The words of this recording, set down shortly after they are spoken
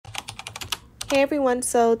Hey everyone,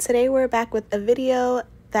 so today we're back with a video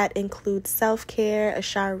that includes self-care, a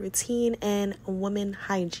shower routine, and woman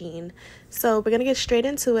hygiene. So we're gonna get straight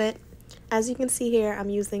into it. As you can see here, I'm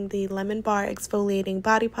using the Lemon Bar Exfoliating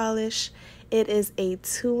Body Polish. It is a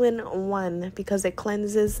 2-in-1 because it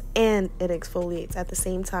cleanses and it exfoliates at the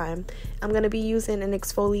same time. I'm gonna be using an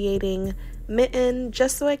exfoliating mitten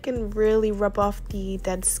just so I can really rub off the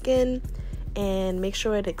dead skin and make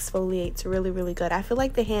sure it exfoliates really good. I feel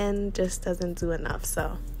like the hand just doesn't do enough,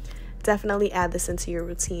 so definitely add this into your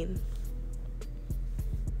routine.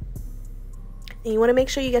 And you want to make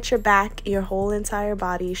sure you get your back, your whole entire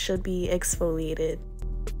body should be exfoliated.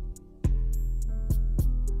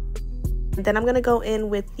 Then I'm going to go in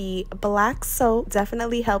with the black soap.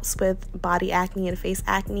 Definitely helps with body acne and face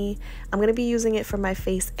acne. I'm going to be using it for my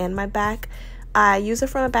face and my back. I use it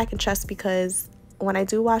for my back and chest because when I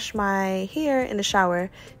do wash my hair in the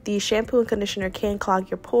shower, the shampoo and conditioner can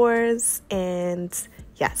clog your pores, and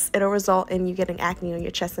yes, it'll result in you getting acne on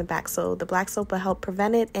your chest and back. So the black soap will help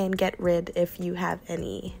prevent it and get rid if you have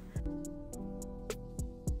any.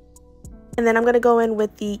 And then I'm going to go in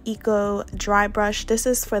with the Eco Dry Brush. This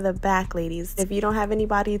is for the back, ladies. If you don't have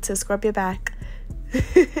anybody to scrub your back,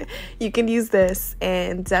 you can use this,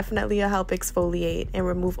 and definitely it'll help exfoliate and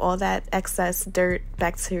remove all that excess dirt,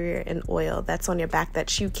 bacteria, and oil that's on your back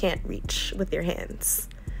that you can't reach with your hands.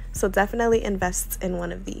 So definitely invest in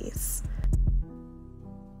one of these.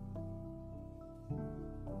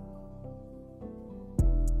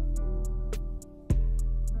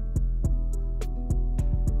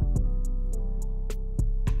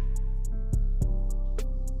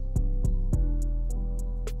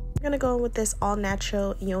 I'm gonna go in with this all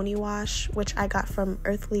natural yoni wash, which I got from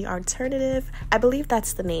Earthly Alternative. I believe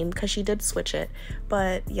that's the name because she did switch it,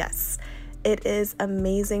 but yes, it is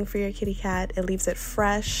amazing for your kitty cat. It leaves it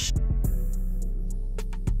fresh.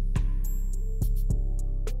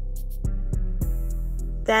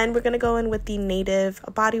 Then we're going to go in with the Native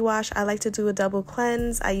body wash. I like to do a double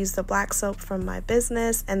cleanse. I use the black soap from my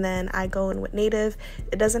business, and then I go in with Native.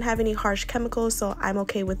 It doesn't have any harsh chemicals, so I'm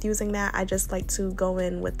okay with using that. I just like to go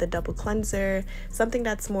in with the double cleanser, something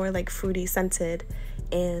that's more like fruity scented,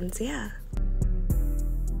 and yeah.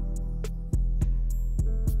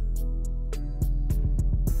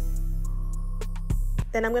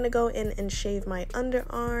 Then I'm going to go in and shave my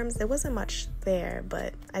underarms. There wasn't much there,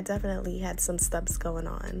 but I definitely had some stubs going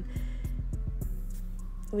on.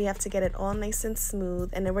 We have to get it all nice and smooth.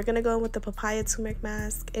 And then we're going to go in with the papaya turmeric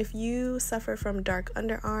mask. If you suffer from dark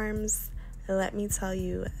underarms, let me tell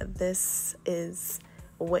you, this is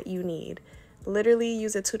what you need. Literally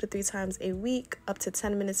use it 2 to 3 times a week, up to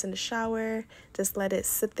 10 minutes in the shower. Just let it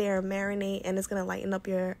sit there and marinate, and it's going to lighten up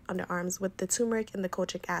your underarms with the turmeric and the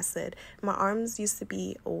kojic acid. My arms used to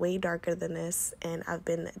be way darker than this, and I've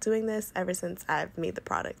been doing this ever since I've made the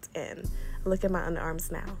product, and look at my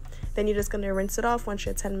underarms now. Then you're just going to rinse it off once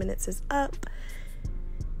your 10 minutes is up.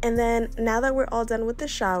 And then now that we're all done with the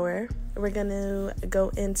shower, we're going to go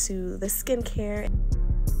into the skincare.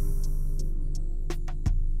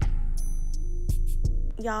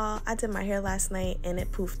 Y'all, I did my hair last night and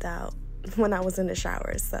it poofed out when I was in the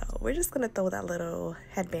shower, so we're just gonna throw that little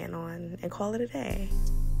headband on and call it a day.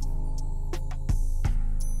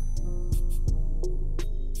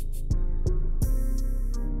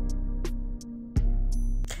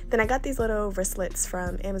 Then I got these little wristlets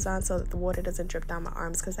from Amazon so that the water doesn't drip down my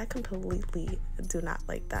arms, because I completely do not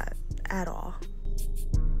like that at all.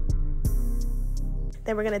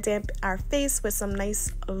 Then we're going to damp our face with some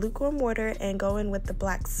nice lukewarm water and go in with the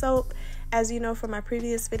black soap. As you know from my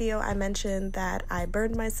previous video, I mentioned that I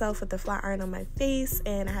burned myself with the flat iron on my face,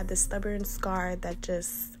 and I had this stubborn scar that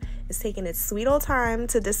just is taking its sweet old time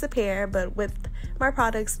to disappear. But with my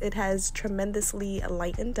products, it has tremendously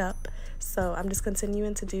lightened up. So I'm just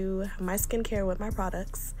continuing to do my skincare with my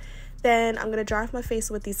products. Then I'm going to dry off my face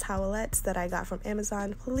with these towelettes that I got from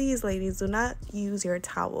Amazon. Please, ladies, do not use your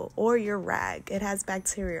towel or your rag. It has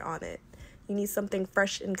bacteria on it. You need something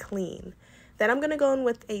fresh and clean. Then I'm going to go in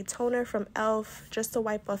with a toner from e.l.f. just to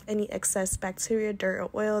wipe off any excess bacteria, dirt, or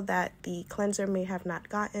oil that the cleanser may have not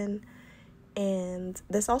gotten. And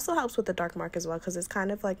this also helps with the dark mark as well, because it's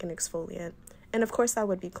kind of like an exfoliant. And of course, I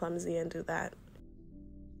would be clumsy and do that.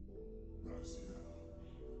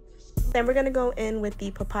 Then we're going to go in with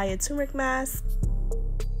the papaya turmeric mask.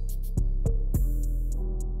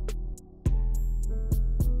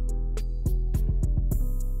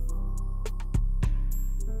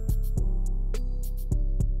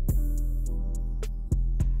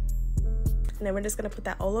 And then we're just going to put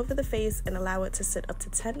that all over the face and allow it to sit up to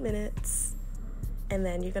 10 minutes. And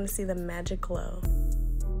then you're going to see the magic glow.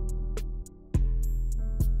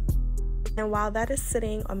 And while that is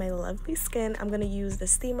sitting on my lovely skin, I'm going to use the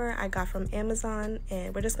steamer I got from Amazon,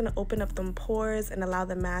 and we're just going to open up them pores and allow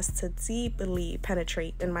the mask to deeply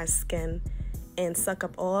penetrate in my skin and suck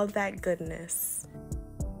up all of that goodness.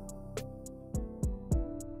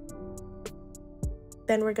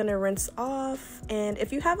 Then we're going to rinse off, and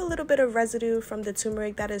if you have a little bit of residue from the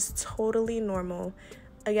turmeric, that is totally normal.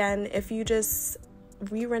 Again, if you just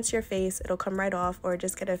re-rinse your face, it'll come right off, or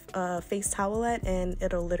just get a face towelette and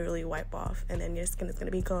it'll literally wipe off, and then your skin is going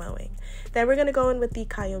to be glowing. Then we're going to go in with the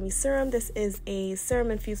Kayomi serum. This is a serum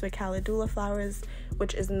infused with calendula flowers,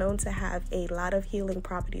 which is known to have a lot of healing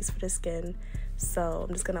properties for the skin. So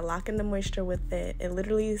I'm just going to lock in the moisture with it. It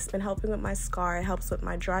literally has been helping with my scar. It helps with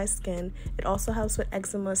my dry skin. It also helps with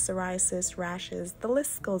eczema, psoriasis, rashes. The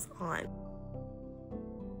list goes on.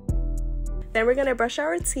 Then we're going to brush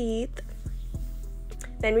our teeth.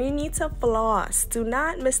 Then we need to floss. Do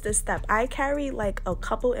not miss this step. I carry like a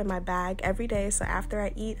couple in my bag every day, so after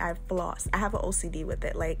I eat, I floss. I have an OCD with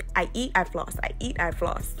it. Like, I eat, I floss. I eat, I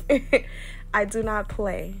floss. I do not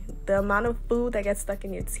play. The amount of food that gets stuck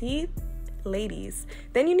in your teeth, ladies.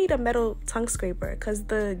 Then you need a metal tongue scraper, because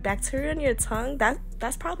the bacteria in your tongue,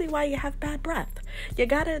 that's probably why you have bad breath. You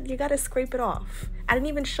gotta scrape it off. I didn't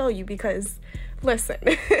even show you because, listen.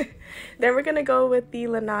 Then we're gonna go with the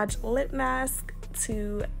Laneige lip mask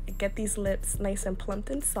to get these lips nice and plump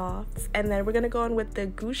and soft. And then we're gonna go in with the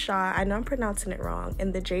Gusha, I know I'm pronouncing it wrong,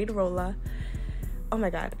 and the Jade Roller. Oh my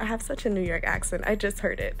god, I have such a New York accent, I just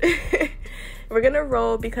heard it. We're gonna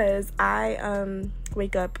roll because I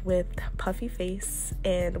wake up with puffy face,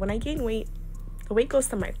 and when I gain weight, the weight goes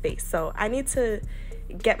to my face, so I need to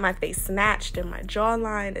get my face snatched, and my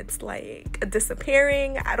jawline, it's like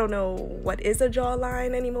disappearing. I don't know what is a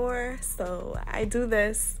jawline anymore, so I do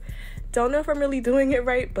this. Don't know if I'm really doing it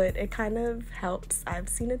right, but it kind of helps. I've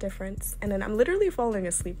seen a difference. And then I'm literally falling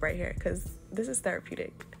asleep right here because this is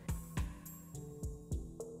therapeutic.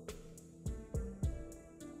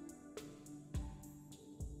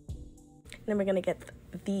 Then we're gonna get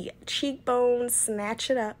the cheekbones, snatch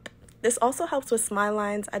it up. This also helps with smile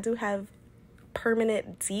lines. I do have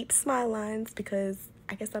permanent deep smile lines because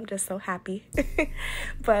I guess I'm just so happy.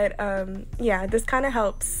 But yeah, this kind of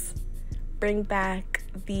helps bring back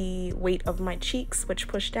the weight of my cheeks, which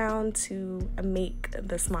push down to make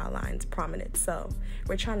the smile lines prominent. So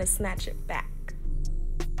we're trying to snatch it back.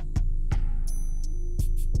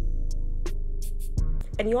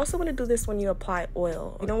 And you also want to do this when you apply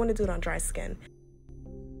oil. You don't want to do it on dry skin.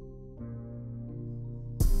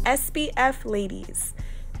 SPF, ladies.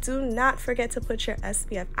 Do not forget to put your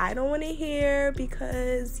SPF. I don't want to hear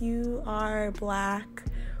because you are black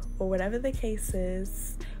or whatever the case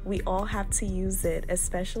is. We all have to use it,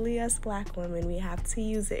 especially us black women. We have to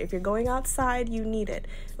use it. If you're going outside, you need it.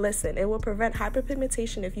 Listen, it will prevent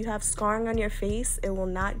hyperpigmentation. If you have scarring on your face, it will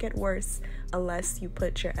not get worse unless you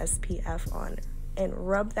put your SPF on. And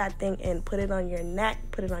rub that thing in. Put it on your neck,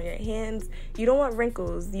 put it on your hands. You don't want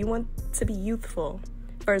wrinkles. You want to be youthful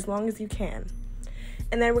for as long as you can.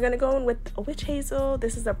 And then we're going to go in with a witch hazel.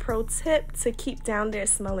 This is a pro tip to keep down there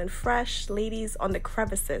smelling fresh. Ladies, on the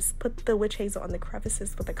crevices. Put the witch hazel on the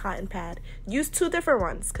crevices with a cotton pad. Use 2 different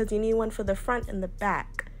ones because you need one for the front and the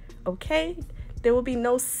back. Okay? There will be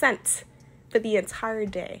no scent for the entire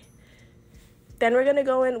day. Then we're going to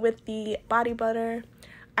go in with the body butter.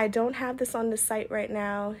 I don't have this on the site right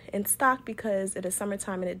now in stock because it is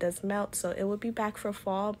summertime and it does melt. So it will be back for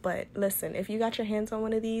fall. But listen, if you got your hands on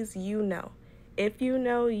one of these, you know. If you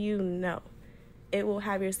know, you know. It will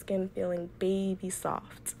have your skin feeling baby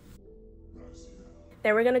soft.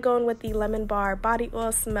 Then we're going to go in with the lemon bar body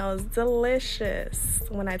oil. Smells delicious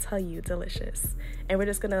when I tell you delicious. And we're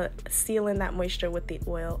just going to seal in that moisture with the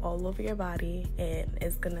oil all over your body. And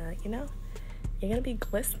it's going to, you know, you're going to be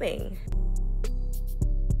glistening.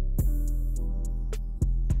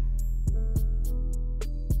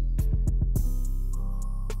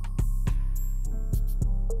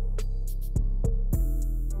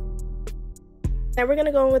 Then we're going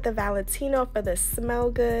to go in with the Valentino for the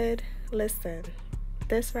smell good. Listen,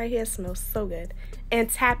 this right here smells so good. And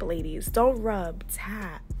tap, ladies. Don't rub.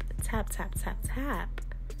 Tap. Tap, tap, tap, tap.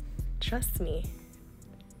 Trust me.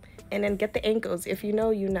 And then get the ankles. If you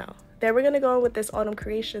know, you know. Then we're going to go in with this Autumn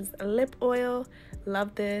Creations lip oil.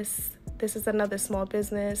 Love this. This is another small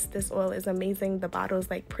business. This oil is amazing. The bottle is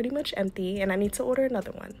like pretty much empty. And I need to order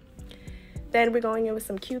another one. Then we're going in with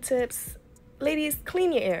some Q-tips. Ladies,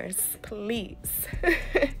 clean your ears, please.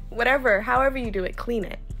 Whatever, however you do it, clean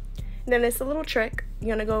it. And then it's a little trick.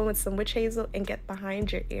 You're gonna go in with some witch hazel and get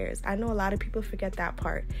behind your ears. I know a lot of people forget that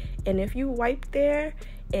part. And if you wipe there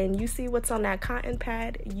and you see what's on that cotton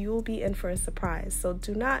pad, you'll be in for a surprise. So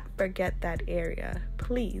do not forget that area,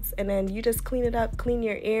 please. And then you just clean it up, clean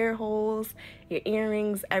your ear holes, your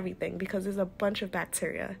earrings, everything, because there's a bunch of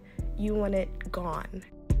bacteria. You want it gone.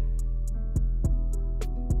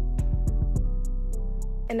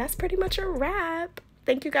 And that's pretty much a wrap.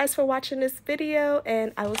 Thank you guys for watching this video,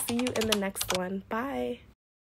 and I will see you in the next one. Bye.